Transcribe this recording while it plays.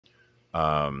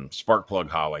Sparkplug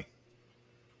Holly,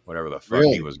 whatever the fuck he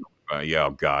Really? was. Yeah,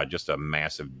 oh God, just a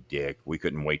massive dick. We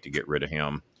couldn't wait to get rid of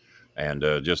him. And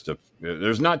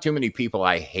there's not too many people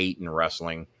I hate in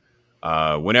wrestling.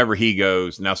 Whenever he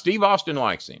goes, now Steve Austin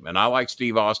likes him, and I like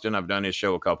Steve Austin. I've done his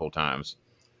show a couple times.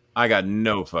 I got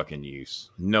no fucking use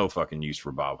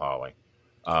for Bob Holly.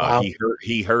 Wow.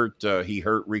 He hurt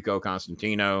Rico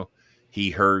Constantino. He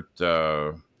hurt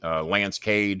Lance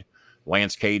Cade.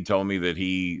 Lance Cade told me that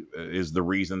he is the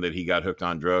reason that he got hooked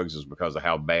on drugs is because of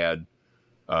how bad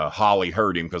Holly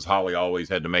hurt him, because Holly always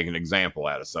had to make an example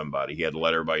out of somebody. He had to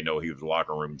let everybody know he was a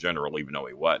locker room general, even though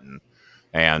he wasn't.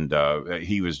 And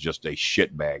he was just a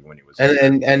shitbag when he was And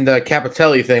here. and the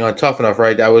Capitelli thing on Tough Enough,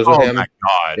 right? That was with him. My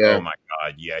God. Yeah. Oh my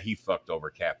God. Yeah, he fucked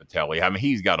over Capitelli. I mean,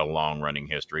 he's got a long running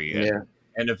history. And, Yeah.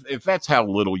 and if that's how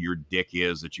little your dick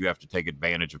is, that you have to take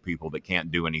advantage of people that can't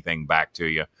do anything back to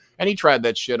you. And he tried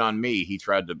that shit on me. He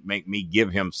tried to make me give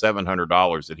him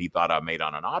 $700 that he thought I made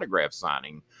on an autograph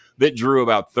signing that drew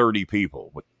about 30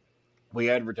 people. We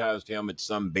advertised him at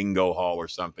some bingo hall or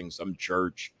something, some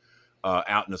church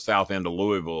out in the south end of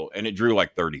Louisville, and it drew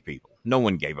like 30 people. No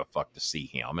one gave a fuck to see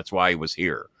him. That's why he was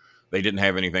here. They didn't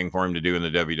have anything for him to do in the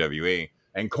WWE.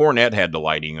 And Cornette had to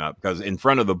light him up because in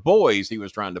front of the boys, he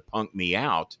was trying to punk me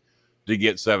out to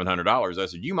get $700. I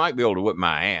said, you might be able to whip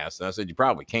my ass. And I said, you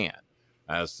probably can.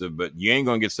 I said, but you ain't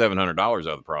going to get $700 out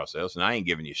of the process. And I ain't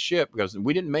giving you shit because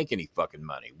we didn't make any fucking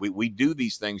money. We do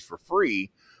these things for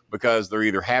free because they're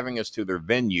either having us to their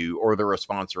venue or they're a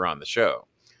sponsor on the show.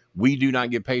 We do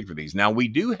not get paid for these. Now, we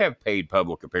do have paid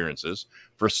public appearances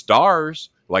for stars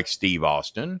like Steve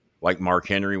Austin, like Mark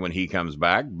Henry when he comes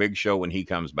back, Big Show when he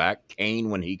comes back, Kane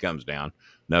when he comes down,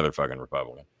 another fucking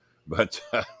Republican. But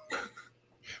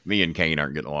me and Kane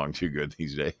aren't getting along too good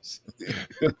these days.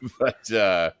 But,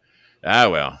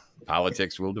 well,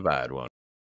 politics will divide one.